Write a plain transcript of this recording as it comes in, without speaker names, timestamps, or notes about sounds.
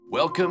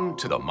Welcome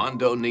to the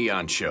Mondo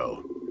Neon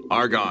Show.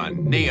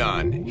 Argon,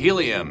 neon,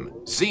 helium,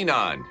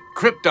 xenon,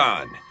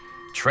 krypton.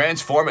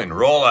 Transform and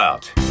roll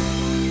out.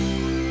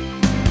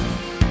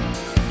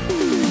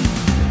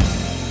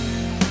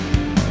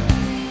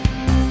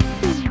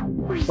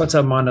 What's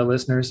up, Mondo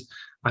listeners?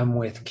 I'm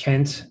with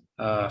Kent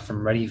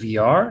from Ready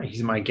VR.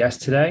 He's my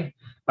guest today.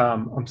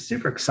 I'm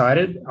super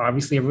excited.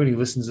 Obviously, everybody who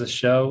listens to the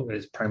show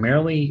is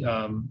primarily,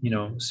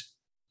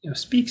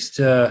 speaks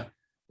to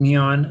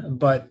neon,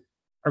 but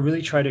I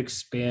really try to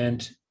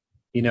expand,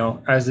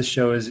 as the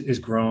show is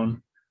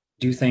grown,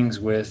 do things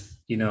with,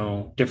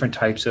 different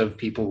types of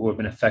people who have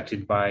been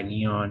affected by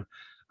neon.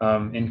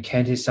 And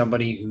Kent is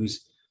somebody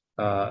who's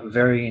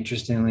very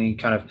interestingly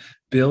kind of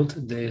built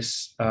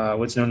this,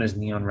 what's known as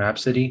Neon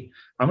Rhapsody.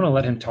 I'm going to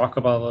let him talk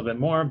about it a little bit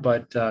more,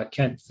 but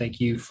Kent, thank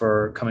you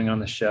for coming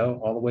on the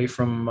show all the way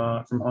from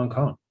Hong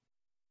Kong.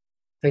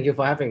 Thank you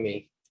for having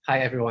me. Hi,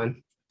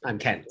 everyone. I'm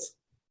Kent.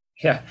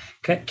 Yeah,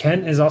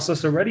 Kent is also,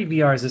 so Ready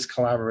VR is this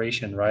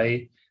collaboration,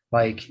 right?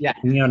 Like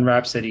Neon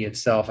Rhapsody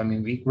itself. I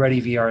mean,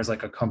 Ready VR is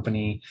like a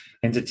company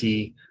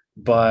entity,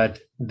 but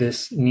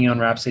this Neon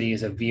Rhapsody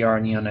is a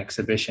VR neon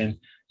exhibition.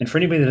 And for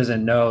anybody that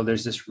doesn't know,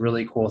 there's this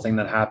really cool thing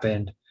that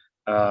happened.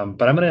 But I'm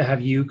going to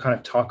have you kind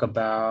of talk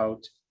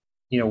about,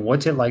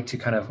 what's it like to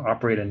kind of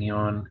operate a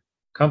neon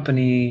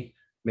company,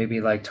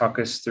 maybe like talk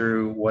us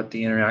through what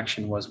the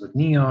interaction was with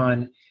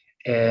neon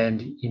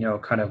and,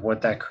 kind of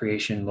what that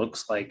creation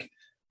looks like,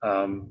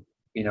 kind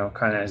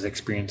of as the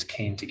experience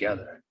came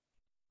together.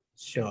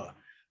 Sure.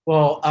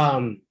 Well,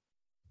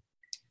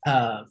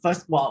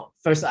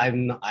 first I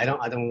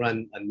don't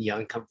run a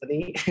neon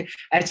company.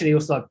 Actually,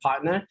 also a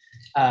partner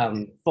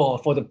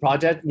for the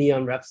project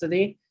Neon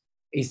Rhapsody.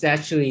 It's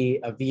actually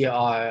a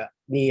VR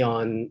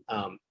neon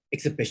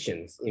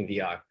exhibitions in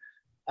VR.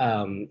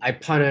 I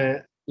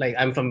partner,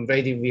 I'm from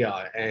Ready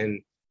VR,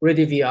 and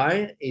Ready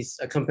VR is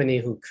a company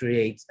who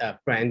creates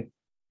brand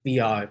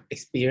VR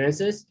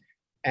experiences,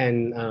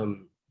 and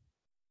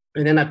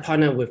then I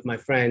partner with my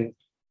friend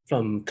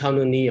from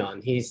Kowloon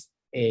Neon. He's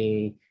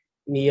a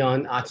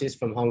neon artist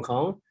from Hong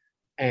Kong,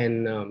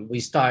 and we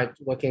start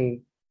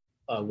working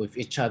with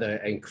each other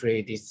and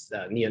create these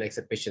neon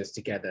exhibitions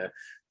together.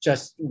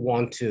 Just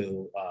want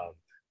to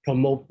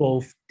promote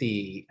both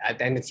the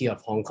identity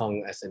of Hong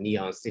Kong as a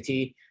neon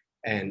city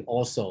and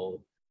also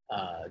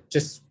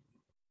just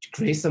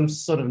create some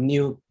sort of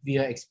new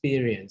VR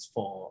experience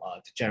for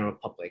the general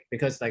public,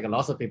 because a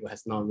lot of people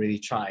has not really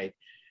tried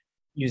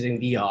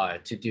using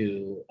VR to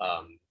do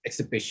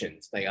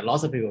exhibitions. A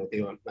lot of people,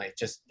 they want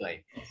just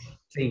play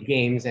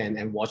games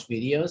and watch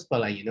videos,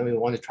 but we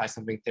want to try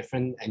something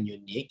different and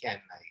unique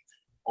and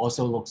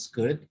also looks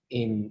good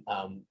in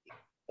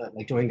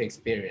during the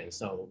experience.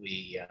 So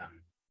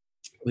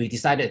we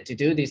decided to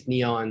do these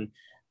neon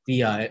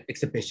VR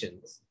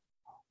exhibitions.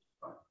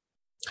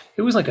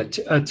 It was like a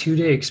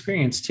 2-day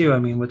experience too. I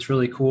mean, what's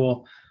really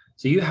cool.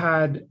 So you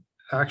had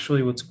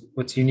actually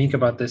what's unique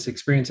about this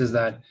experience is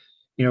that,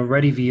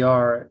 Ready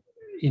VR,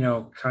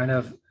 kind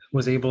of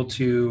was able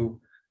to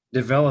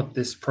develop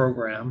this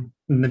program,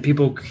 and the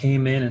people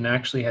came in and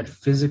actually had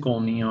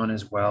physical neon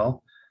as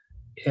well.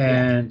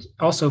 And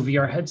also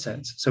VR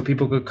headsets. So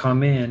people could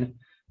come in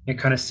and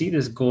kind of see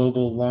this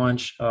global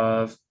launch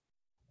of,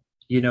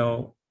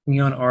 neon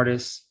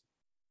artists.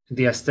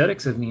 The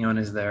aesthetics of neon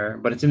is there,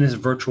 but it's in this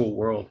virtual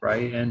world,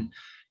 right? And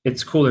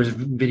it's cool. There's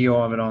video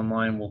of it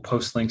online. We'll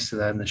post links to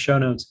that in the show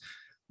notes.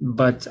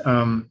 But,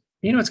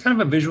 it's kind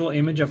of a visual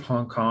image of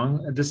Hong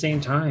Kong. At the same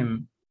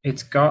time,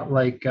 it's got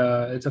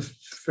it's a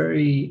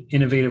very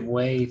innovative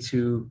way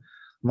to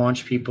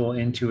launch people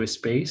into a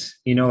space.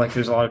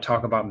 There's a lot of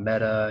talk about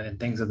meta and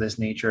things of this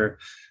nature,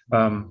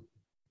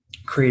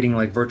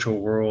 creating virtual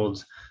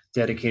worlds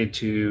dedicated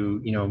to,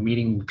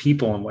 meeting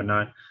people and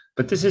whatnot.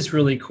 But this is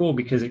really cool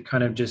because it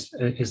kind of just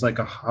is like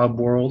a hub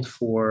world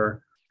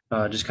for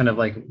just kind of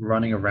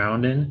running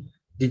around in.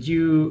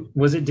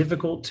 Was it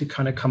difficult to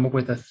kind of come up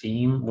with a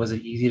theme? Was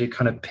it easy to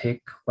kind of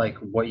pick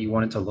what you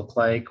wanted to look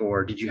like?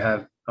 Or did you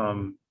have,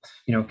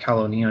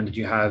 Kowloon Neon, did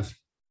you have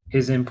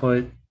his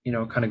input,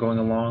 kind of going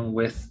along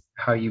with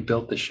how you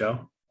built the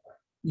show?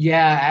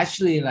 Yeah,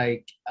 actually,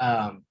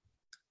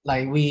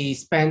 we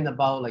spent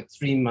about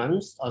 3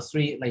 months or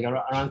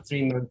around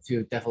 3 months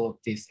to develop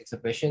this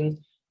exhibition.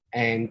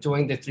 And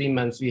during the 3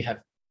 months, we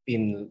have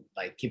been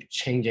keep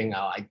changing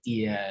our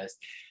ideas.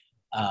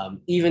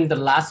 Even the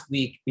last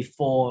week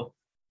before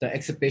the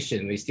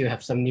exhibition, we still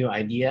have some new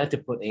idea to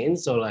put in.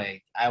 So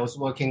I was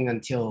working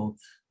until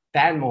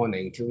that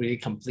morning to really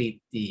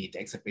complete the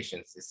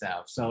exhibitions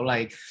itself. So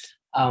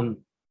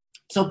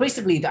so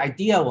basically the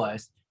idea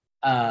was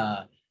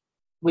the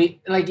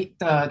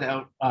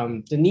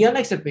neon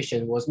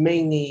exhibition was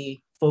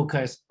mainly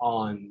focused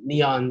on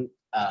neon,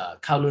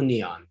 Kowloon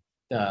Neon,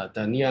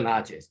 the neon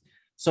artist.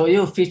 So it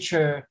will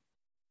feature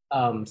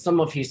some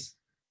of his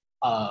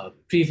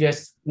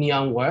previous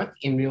neon work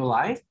in real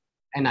life,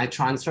 and I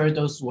transferred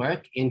those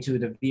work into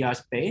the VR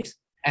space,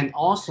 and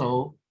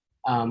also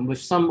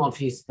with some of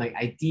his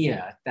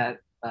idea that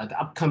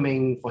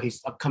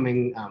his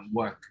upcoming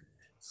work.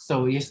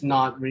 so it's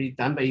not really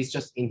done, but it's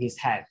just in his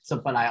head. So,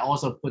 but I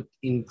also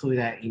include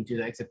that into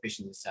the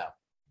exhibition itself.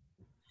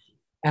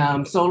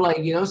 So like,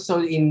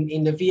 so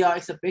in the VR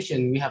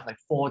exhibition, we have like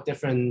 4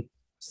 different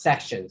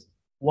sections.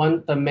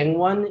 The main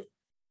one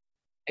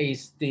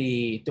is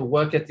the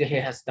work that he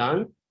has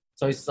done.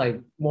 So it's like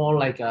more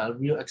like a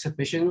real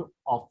exhibition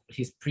of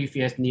his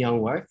previous neon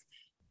work.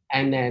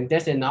 And then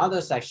there's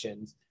another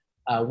section,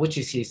 which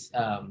is his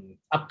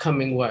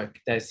upcoming work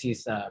that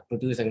he's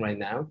producing right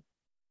now,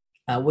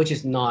 which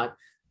is not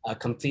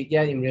complete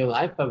yet in real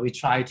life, but we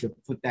try to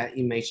put that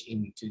image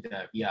into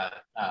the VR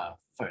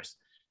first.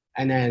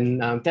 And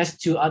then there's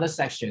 2 other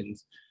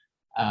sections.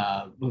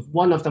 With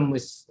one of them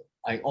was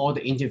like all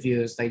the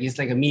interviews, like it's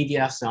like a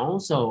media zone.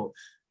 So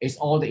it's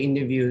all the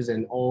interviews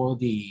and all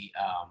the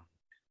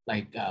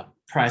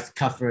press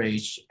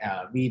coverage,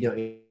 video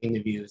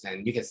interviews,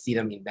 and you can see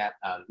them in that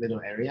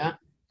little area.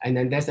 And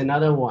then there's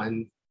another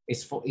one,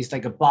 it's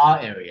like a bar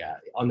area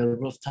on the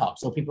rooftop.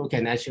 So people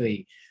can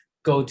actually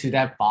go to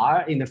that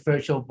bar, in the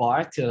virtual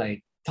bar, to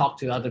like talk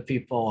to other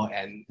people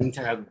and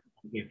interact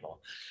with people.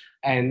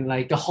 And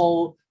like the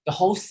whole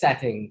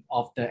setting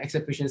of the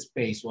exhibition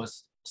space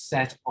was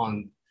set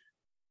on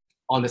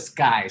the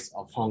skies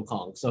of Hong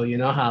Kong. So you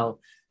know how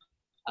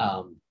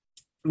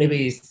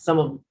maybe some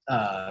of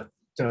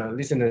the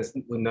listeners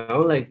will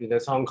know, like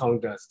because Hong Kong,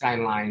 the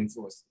skylines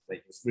was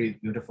like it's really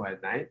beautiful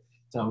at night.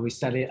 So we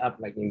set it up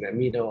like in the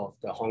middle of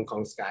the Hong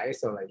Kong sky,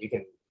 so like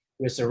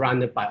you're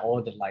surrounded by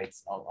all the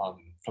lights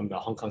from the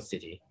Hong Kong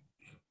city.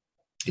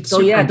 It's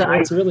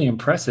really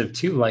impressive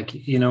too. Like,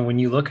 when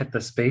you look at the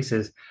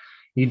spaces,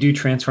 you do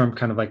transform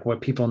kind of like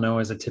what people know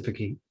as a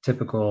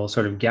typical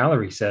sort of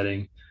gallery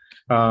setting.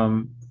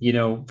 For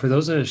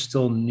those that are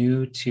still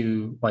new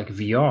to like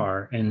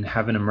VR and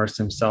haven't immersed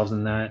themselves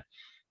in that,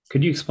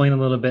 could you explain a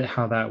little bit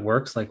how that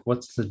works? Like,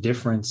 what's the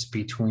difference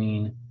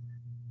between,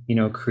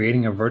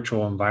 creating a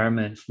virtual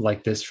environment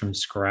like this from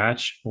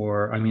scratch?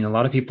 Or, I mean, a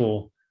lot of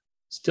people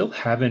still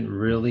haven't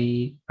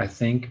really, I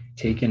think,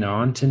 taken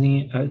on to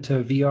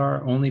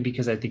VR, only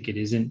because I think it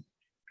isn't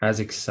as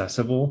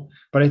accessible.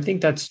 But I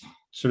think that's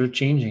sort of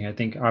changing. I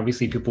think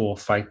obviously people will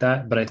fight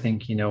that, but I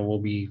think, will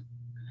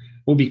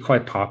be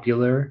quite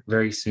popular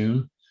very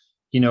soon.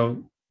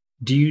 Do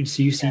you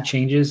see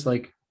changes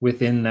like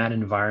within that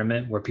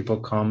environment where people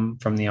come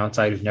from the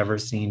outside who've never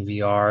seen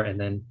VR and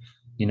then,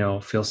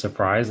 feel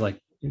surprised? Like,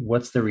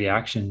 what's the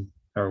reaction,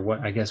 or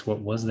what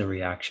was the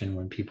reaction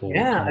when people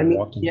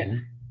walked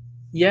in?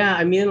 Yeah,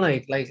 I mean,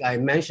 like I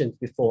mentioned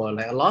before,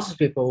 like a lot of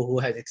people who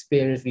have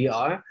experienced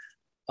VR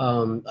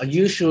are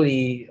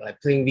usually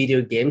like playing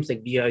video games,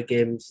 like VR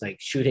games, like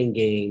shooting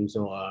games,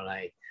 or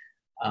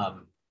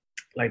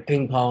like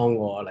ping pong,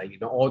 or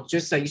or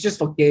just like it's just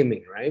for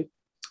gaming, right?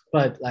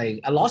 But like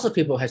a lot of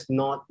people has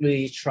not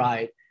really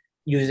tried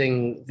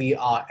using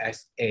VR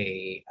as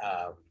a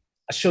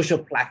social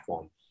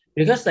platform,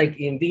 because like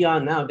in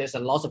VR now there's a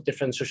lot of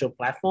different social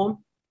platform.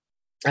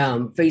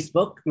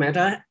 Facebook,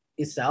 Meta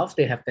itself,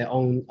 they have their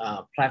own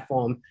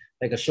platform,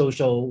 like a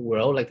social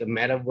world, like a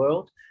meta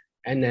world.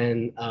 And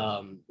then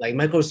like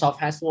Microsoft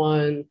has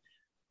one.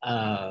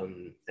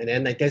 And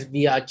then like there's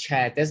VR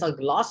chat. There's like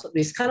lots of,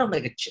 it's kind of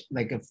like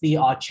a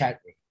VR chat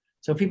room.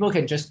 So people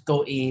can just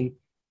go in,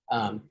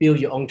 build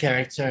your own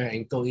character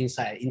and go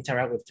inside,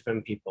 interact with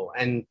different people.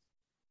 And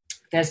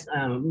there's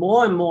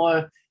more and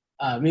more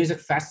music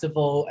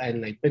festival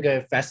and like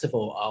bigger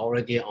festival are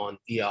already on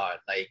VR,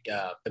 like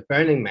the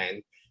Burning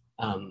Man.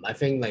 I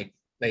think like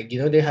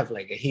they have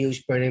like a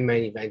huge Burning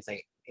Man events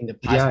like in the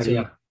past 2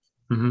 years.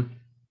 Mm-hmm.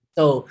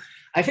 So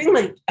I think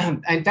like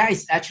and that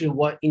is actually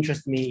what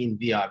interests me in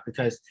VR,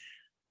 because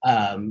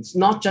it's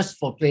not just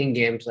for playing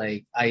games.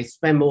 Like I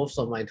spend most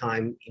of my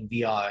time in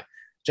VR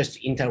just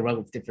to interact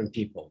with different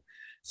people.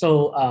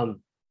 So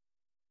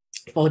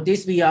for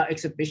these VR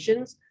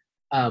exhibitions,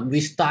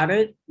 we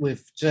started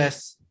with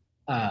just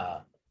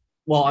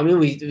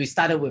we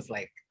started with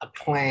like a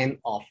plan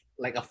of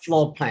like a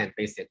floor plan.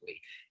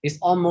 Basically, it's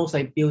almost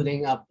like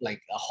building up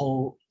like a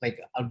whole, like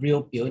a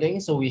real building.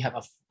 So we have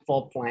a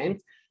floor plan,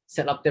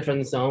 set up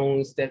different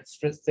zones,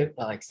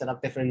 like set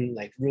up different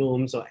like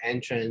rooms or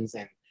entrance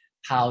and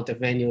how the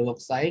venue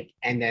looks like,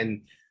 and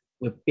then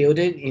we build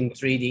it in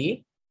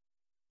 3D.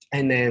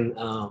 And then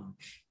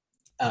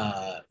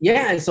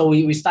and so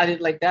we started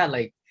like that.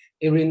 Like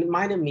it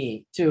reminded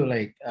me too,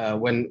 like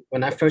when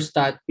I first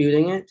started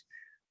building it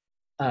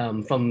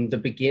from the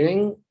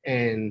beginning,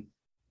 and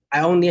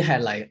I only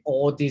had like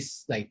all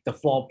this, like the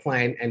floor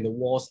plan and the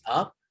walls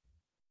up.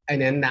 And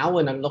then now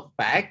when I look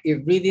back,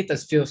 it really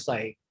just feels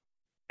like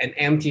an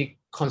empty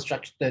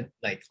constructed,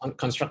 like on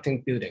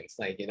constructing buildings.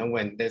 Like,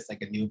 when there's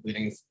like a new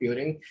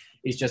building,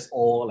 it's just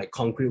all like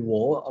concrete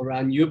wall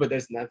around you, but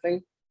there's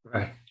nothing.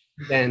 Right.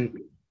 Then,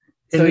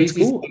 so it's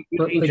cool.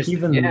 But like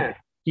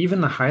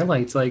even the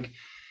highlights, like,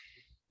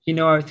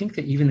 I think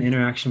that even the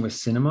interaction with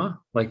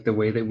cinema, like the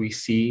way that we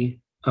see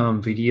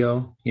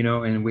video,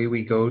 and the way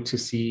we go to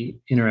see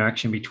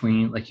interaction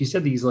between, like you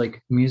said, these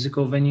like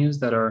musical venues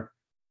that are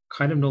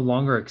kind of no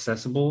longer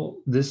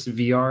accessible. This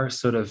VR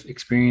sort of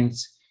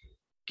experience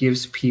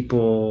gives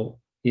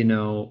people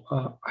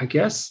I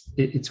guess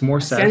it's more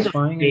A sense of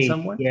satisfying in space.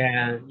 some way.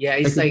 Yeah, yeah.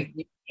 Like It's like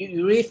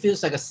it really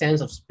feels like a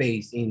sense of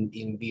space in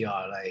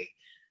VR. Like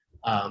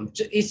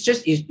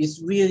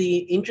it's really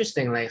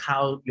interesting, like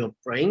how your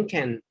brain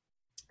can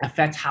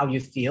affect how you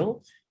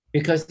feel,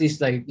 because it's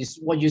like it's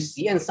what you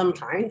see. And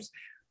sometimes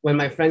when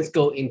my friends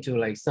go into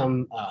like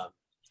some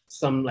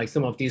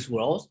of these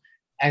worlds,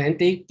 and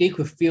then they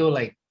could feel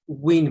like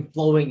wind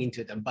blowing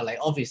into them, but like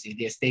obviously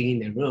they're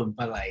staying in the room,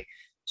 but like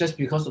just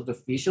because of the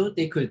visual,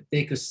 they could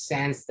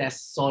sense that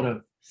sort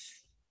of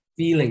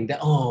feeling that,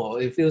 oh,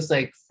 it feels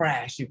like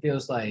fresh, it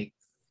feels like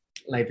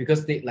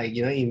because they, like,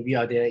 in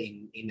VR they're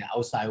in the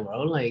outside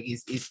world, like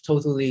it's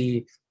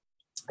totally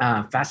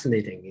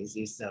fascinating.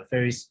 It's a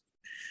very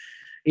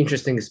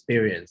interesting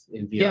experience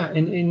in Yeah, VR.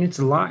 and it's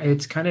a lot.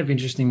 It's kind of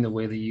interesting the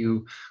way that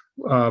you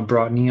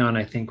brought Neon.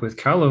 I think with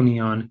Kalo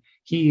Neon,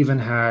 he even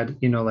had,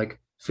 like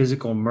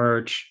physical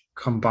merch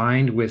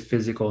combined with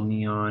physical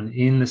neon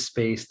in the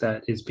space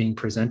that is being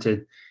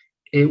presented.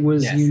 It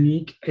was Yes.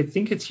 unique. I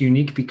think it's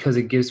unique because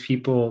it gives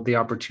people the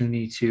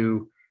opportunity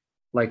to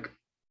like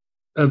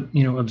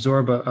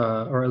absorb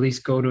or at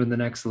least go to the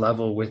next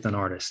level with an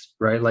artist,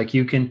 right? Like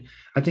you can,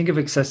 I think of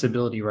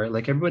accessibility, right?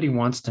 Like everybody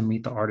wants to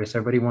meet the artist,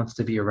 everybody wants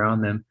to be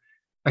around them.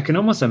 I can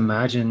almost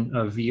imagine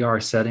a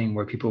VR setting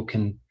where people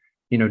can,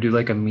 do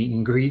like a meet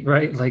and greet,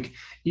 right? Like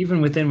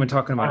even within, we're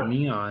talking about Oh,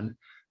 neon,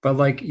 but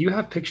like you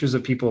have pictures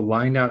of people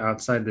lined out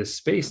outside this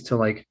space to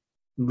like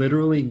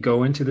literally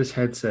go into this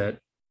headset,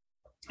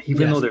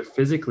 even though yes. they're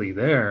physically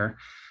there,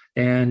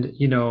 and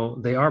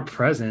they are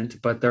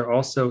present, but they're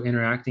also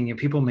interacting. And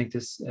people make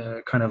this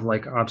kind of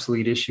like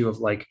obsolete issue of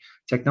like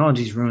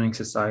technology is ruining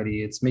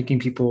society, it's making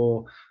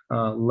people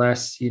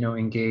less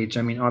engaged.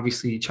 I mean,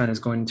 obviously China's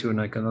going into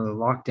like another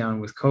lockdown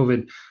with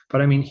COVID,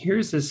 but I mean,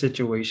 here's a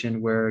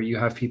situation where you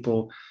have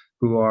people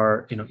who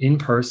are in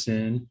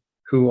person,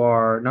 who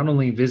are not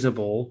only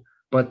visible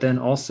but then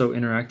also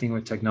interacting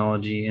with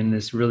technology in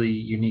this really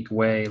unique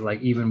way,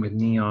 like even with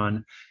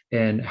neon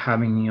and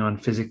having neon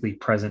physically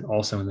present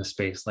also in the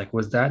space. Like,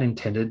 was that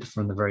intended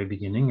from the very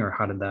beginning, or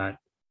how did that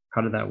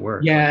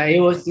work? Yeah, it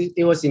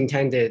was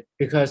intended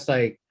because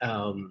like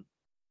when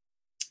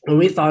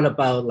we thought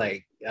about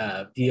like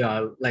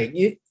VR, like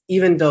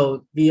even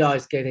though VR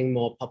is getting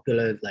more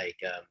popular like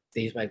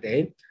day by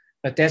day,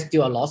 but there's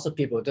still a lot of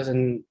people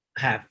doesn't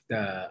have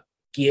the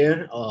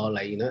gear or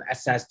like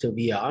access to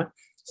VR.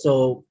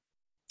 So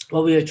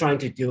what we are trying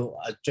to do,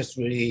 just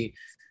really,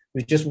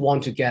 we just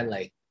want to get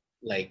like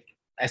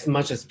as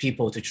much as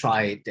people to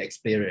try the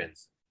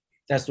experience.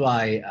 That's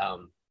why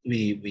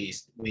we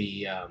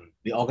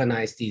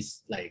organize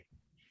this like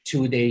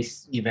 2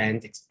 days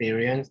event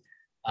experience.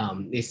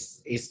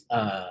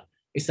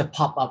 It's a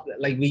pop up,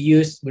 like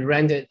we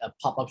rented a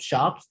pop up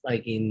shop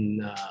like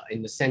in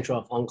the center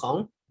of Hong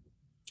Kong,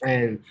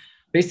 and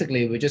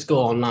basically we just go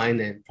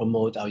online and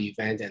promote our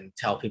event and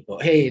tell people,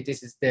 hey,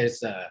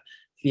 there's a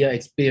VR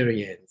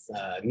experience,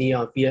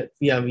 neon VR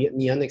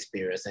neon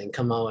experience, and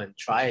come out and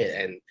try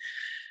it.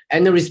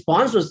 And the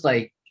response was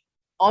like,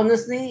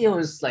 honestly, it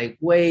was like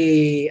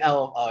way out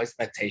of our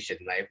expectation.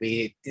 Like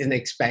we didn't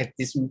expect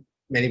this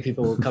many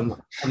people would come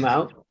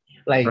out.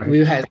 Like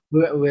Right.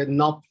 we're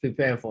not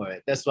prepared for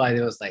it. That's why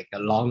there was like a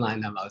long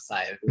lineup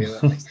outside. We were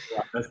like,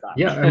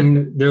 Yeah, I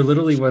mean, there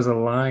literally was a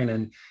line,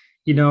 and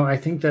I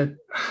think that,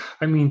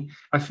 I mean,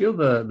 I feel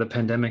the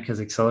pandemic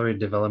has accelerated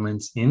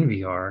developments in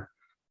VR.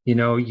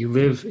 You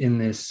live in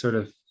this sort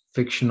of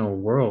fictional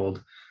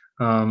world,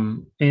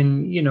 and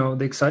the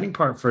exciting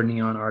part for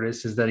neon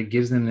artists is that it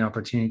gives them the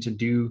opportunity to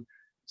do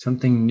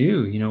something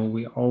new.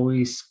 We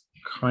always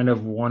kind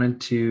of wanted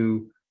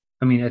to.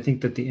 I mean, I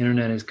think that the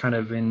internet is kind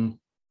of in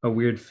a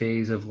weird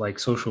phase of like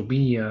social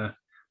media,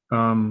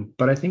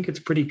 but I think it's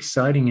pretty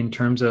exciting in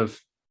terms of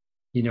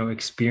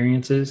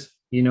experiences,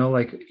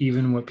 like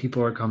even what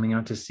people are coming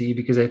out to see,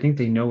 because I think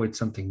they know it's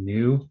something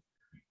new,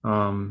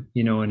 and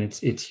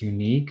it's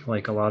unique.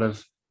 Like a lot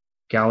of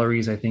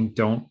galleries, I think,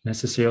 don't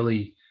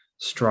necessarily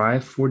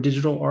strive for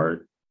digital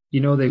art.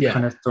 They've yeah,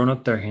 kind of thrown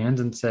up their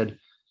hands and said,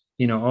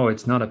 oh,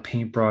 it's not a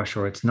paintbrush,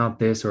 or it's not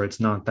this, or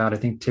it's not that. I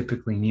think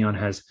typically neon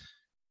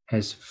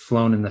has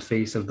flown in the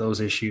face of those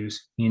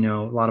issues. A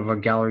lot of our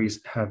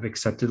galleries have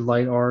accepted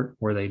light art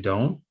where they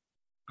don't.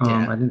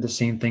 yeah. I think the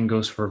same thing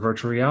goes for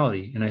virtual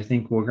reality, and I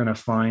think we're going to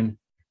find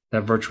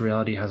that virtual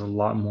reality has a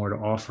lot more to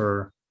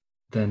offer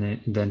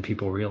than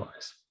people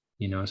realize.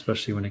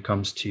 Especially when it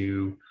comes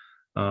to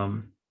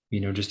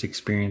just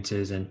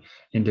experiences and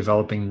in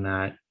developing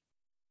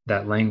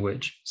that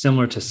language,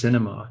 similar to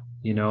cinema.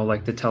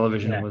 Like the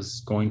television Yeah.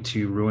 was going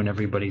to ruin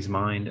everybody's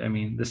mind. I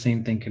mean, the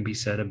same thing can be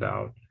said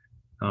about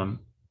um,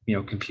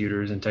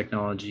 computers and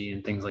technology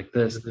and things like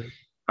this. Mhm.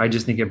 I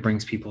just think it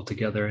brings people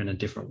together in a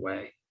different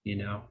way.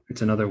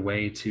 It's another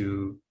way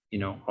to,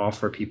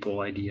 offer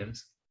people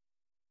ideas,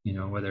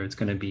 whether it's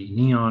going to be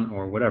neon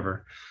or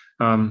whatever.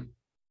 Um,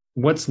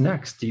 what's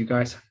next?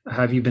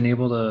 Have you been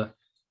able to,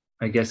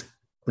 I guess,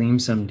 glean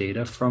some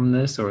data from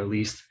this, or at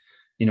least,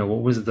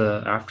 what was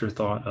the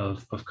afterthought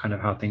of kind of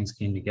how things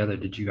came together?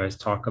 Did you guys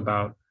talk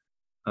about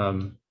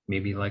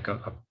maybe like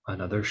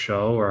another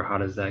show, or how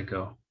does that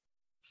go?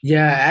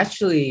 Yeah,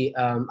 actually,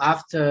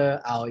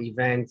 after our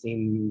event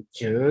in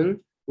June,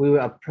 we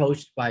were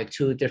approached by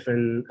two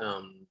different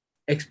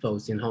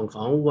expos in Hong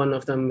Kong. One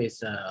of them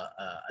is a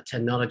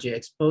technology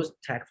expo,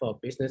 Tech for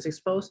Business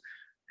Expo,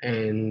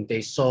 and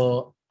they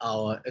saw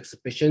our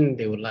exhibition.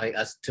 They would like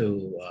us to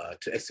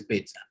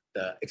exhibit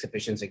the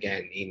exhibitions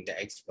again in the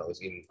expos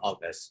in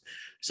August.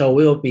 So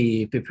we'll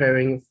be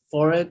preparing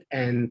for it,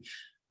 and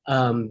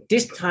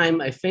this time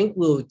I think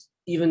we'll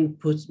even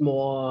put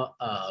more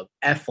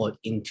effort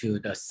into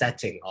the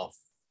setting of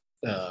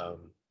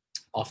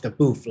the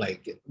booth.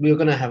 Like we're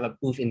gonna have a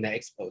booth in the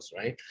expos,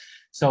 right?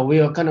 So we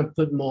are gonna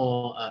put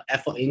more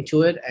effort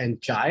into it. And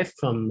Jive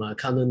from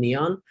Kano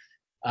Neon,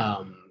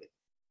 um,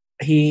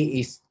 he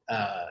is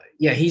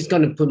he's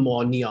gonna put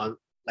more neon,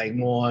 like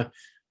more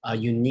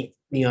unique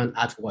neon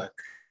artwork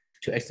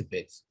to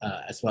exhibit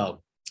as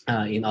well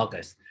in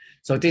August.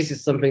 So this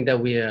is something that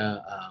we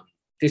are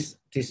this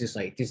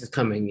is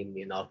coming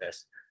in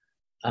August.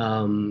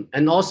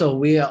 And also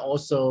we are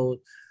also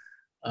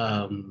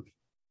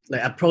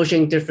like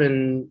approaching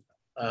different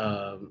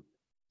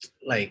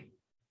like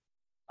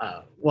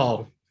well,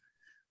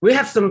 we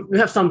have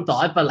some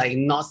thought, but like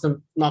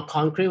not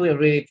concrete. We're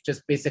really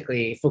just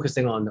basically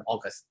focusing on the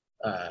August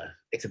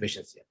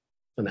exhibitions here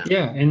for now.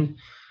 Yeah, and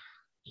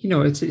you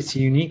know, it's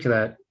unique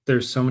that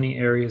there's so many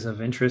areas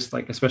of interest,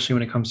 like especially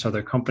when it comes to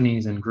other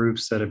companies and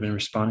groups that have been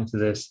responding to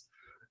this.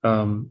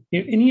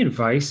 Any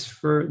advice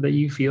for that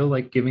you feel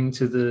like giving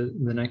to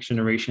the next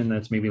generation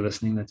that's maybe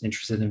listening, that's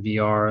interested in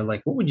VR?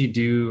 Like, what would you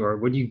do, or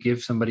would you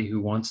give somebody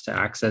who wants to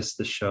access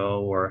the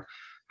show or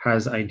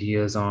has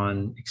ideas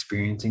on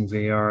experiencing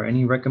VR?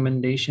 Any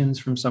recommendations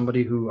from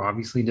somebody who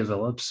obviously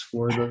develops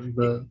for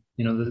the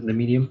you know the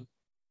medium?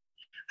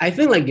 I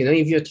think like, you know,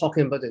 if you're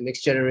talking about the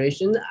next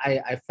generation,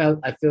 I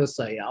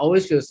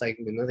always feels like,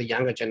 you know, the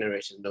younger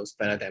generation knows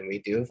better than we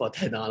do for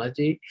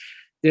technology.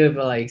 They're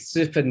like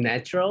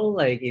supernatural,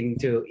 like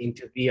into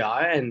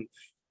VR. And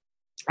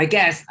I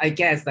guess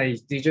like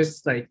they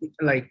just Well,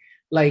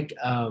 I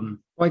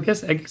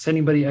guess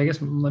anybody, I guess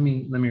let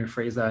me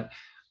rephrase that.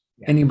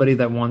 yeah. Anybody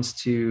that wants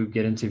to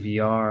get into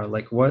VR,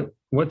 like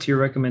what's your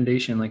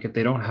recommendation? Like if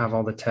they don't have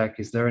all the tech,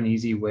 is there an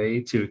easy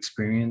way to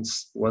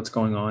experience what's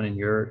going on in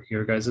your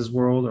guys'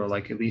 world, or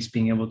like at least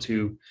being able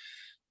to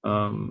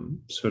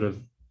sort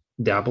of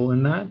dabble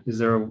in that? Is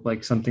there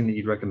like something that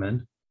you'd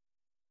recommend?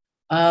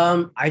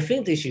 I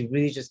think they should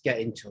really just get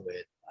into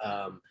it.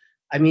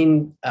 I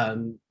mean,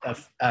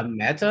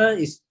 Meta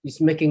is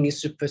making it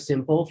super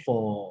simple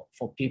for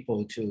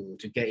people to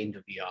get into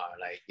VR.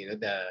 Like, you know,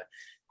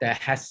 the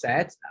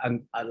headset,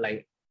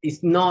 like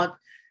it's not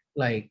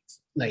like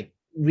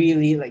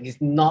really like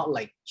it's not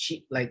like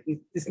cheap. Like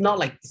it's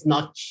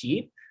not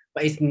cheap,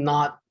 but it's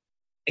not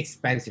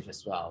expensive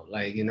as well.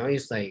 Like, you know,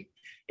 it's like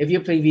if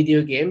you play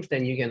video games,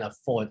 then you can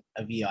afford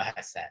a VR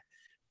headset.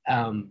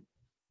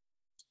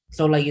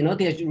 So like, you know,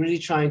 they're really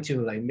trying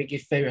to like make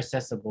it very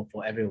accessible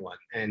for everyone.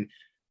 And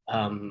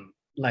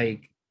I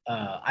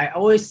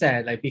always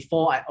said, like,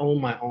 before I own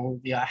my own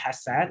VR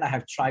headset, I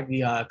have tried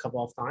VR a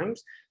couple of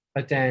times,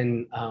 but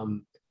then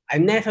I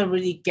never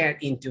really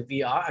get into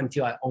VR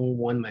until I own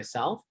one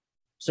myself.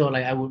 So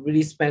like I would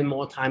really spend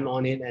more time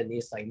on it, and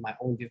it's like my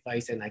own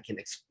device, and I can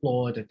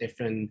explore the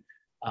different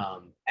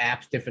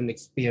apps, different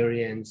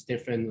experience,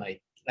 different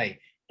like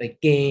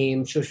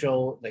games,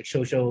 social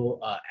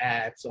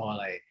apps,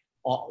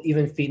 or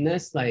even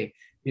fitness, like,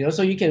 you know,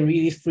 so you can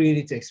really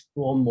freely to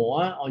explore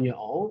more on your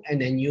own, and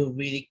then you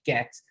really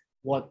get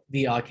what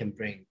VR can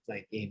bring,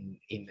 like in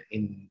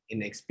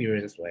an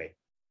experience way.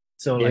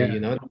 So like, Yeah, you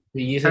know,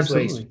 the easiest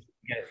way is to absolutely.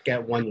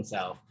 get one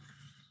yourself.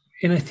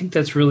 And I think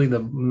that's really the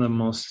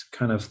most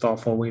kind of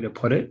thoughtful way to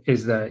put it,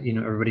 is that, you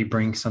know, everybody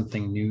brings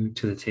something new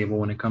to the table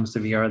when it comes to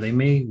VR. They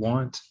may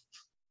want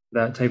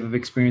that type of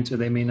experience or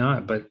they may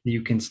not, but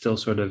you can still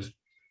sort of,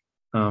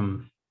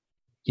 um,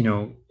 you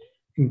know,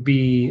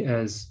 be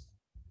as,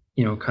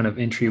 you know, kind of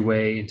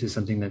entryway into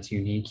something that's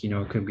unique. You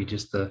know, it could be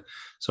just the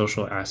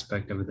social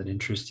aspect of it that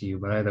interests you,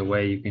 but either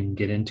way, you can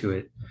get into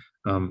it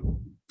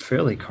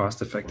fairly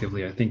cost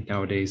effectively, I think,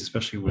 nowadays,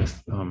 especially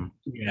with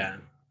Yeah,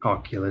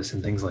 Oculus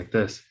and things like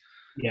this.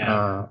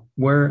 yeah.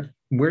 Where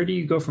do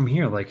you go from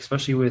here? Like,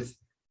 especially with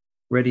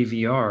Ready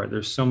VR,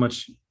 there's so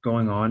much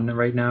going on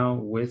right now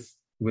with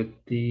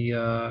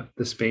the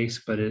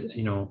space, but it,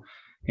 you know,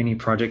 any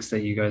projects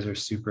that you guys are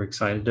super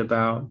excited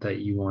about that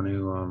you want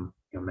to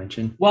you know,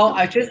 mention? Well,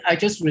 I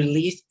just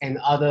released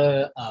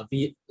another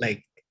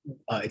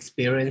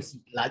experience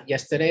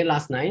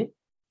last night.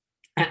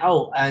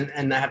 And,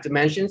 and I have to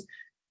mention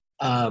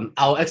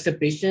our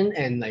exhibition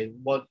and like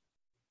what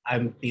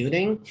I'm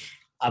building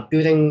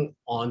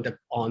on the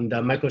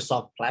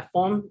Microsoft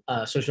platform,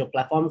 social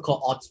platform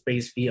called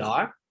ArtSpace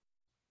VR,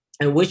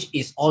 and which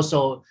is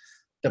also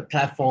the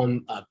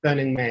platform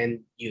Burning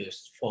Man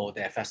used for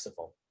their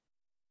festival.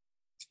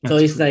 So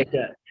That's it's cool. like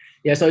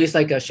so it's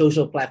like a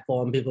social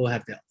platform. People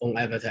have their own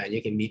avatar, and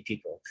you can meet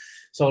people.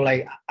 So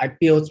like I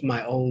built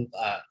my own.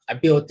 I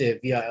built the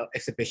VR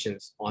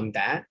exhibitions on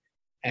that,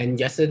 And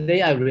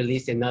yesterday I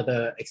released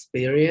another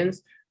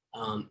experience.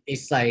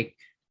 It's like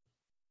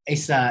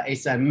it's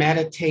a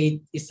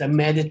meditative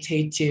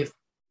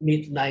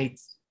midnight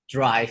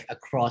drive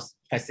across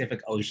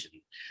Pacific Ocean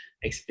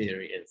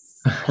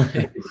experience.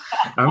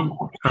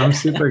 I'm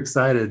super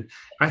excited.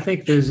 I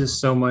think there's just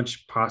so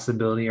much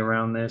possibility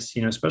around this,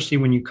 especially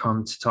when you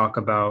come to talk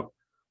about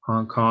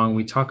Hong Kong.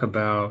 We talk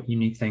about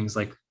unique things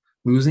like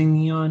losing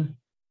Neon.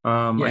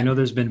 I know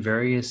there's been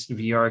various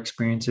VR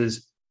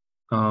experiences,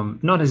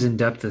 not as in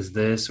depth as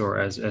this or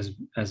as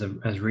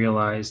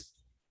realized,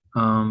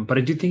 but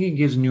I do think it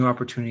gives new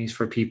opportunities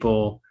for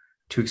people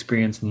to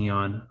experience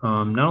Neon,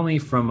 not only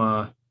from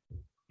a,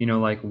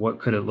 like what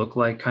could it look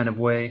like kind of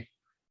way,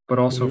 but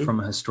also from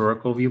a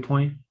historical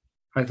viewpoint.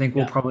 I think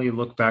we'll probably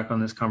look back on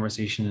this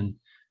conversation and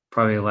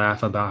probably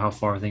laugh about how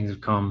far things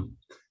have come,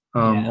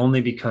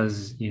 only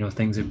because,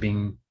 things have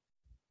been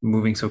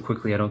moving so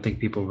quickly. I don't think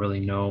people really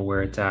know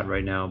where it's at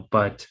right now,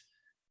 but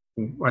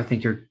I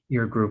think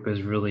your group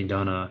has really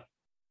done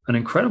an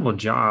incredible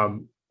job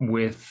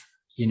with,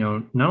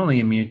 not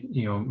only,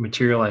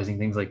 materializing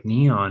things like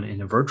Neon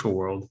in a virtual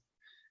world,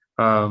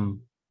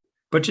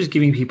 but just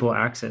giving people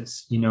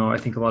access. I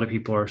think a lot of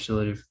people are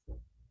sort of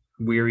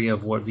weary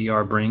of what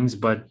VR brings,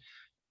 but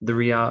I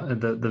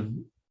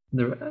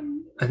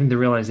think the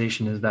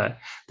realization is that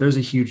there's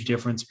a huge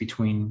difference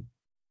between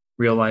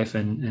real life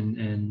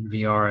and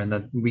VR, and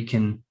that we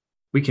can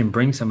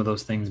bring some of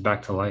those things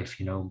back to life,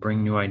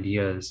 bring new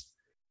ideas,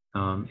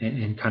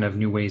 and kind of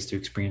new ways to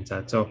experience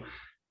that. So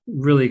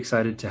really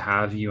excited to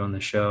have you on the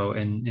show,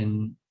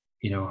 and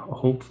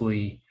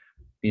hopefully,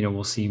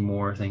 we'll see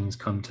more things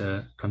come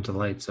to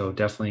light. So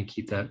definitely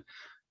keep that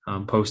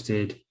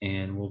posted,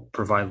 and we'll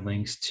provide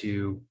links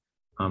to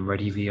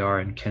Ready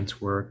VR and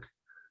Kent's work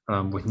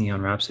with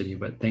Neon Rhapsody.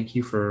 But thank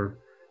you for,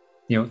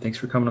 thanks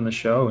for coming on the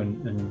show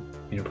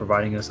and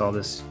providing us all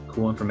this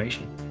cool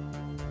information.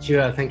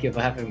 Sure, thank you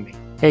for having me.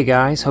 Hey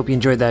guys, hope you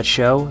enjoyed that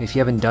show. If you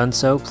haven't done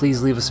so,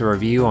 please leave us a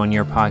review on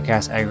your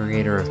podcast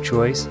aggregator of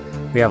choice.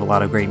 We have a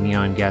lot of great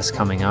Neon guests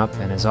coming up,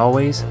 and as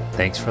always,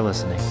 thanks for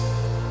listening.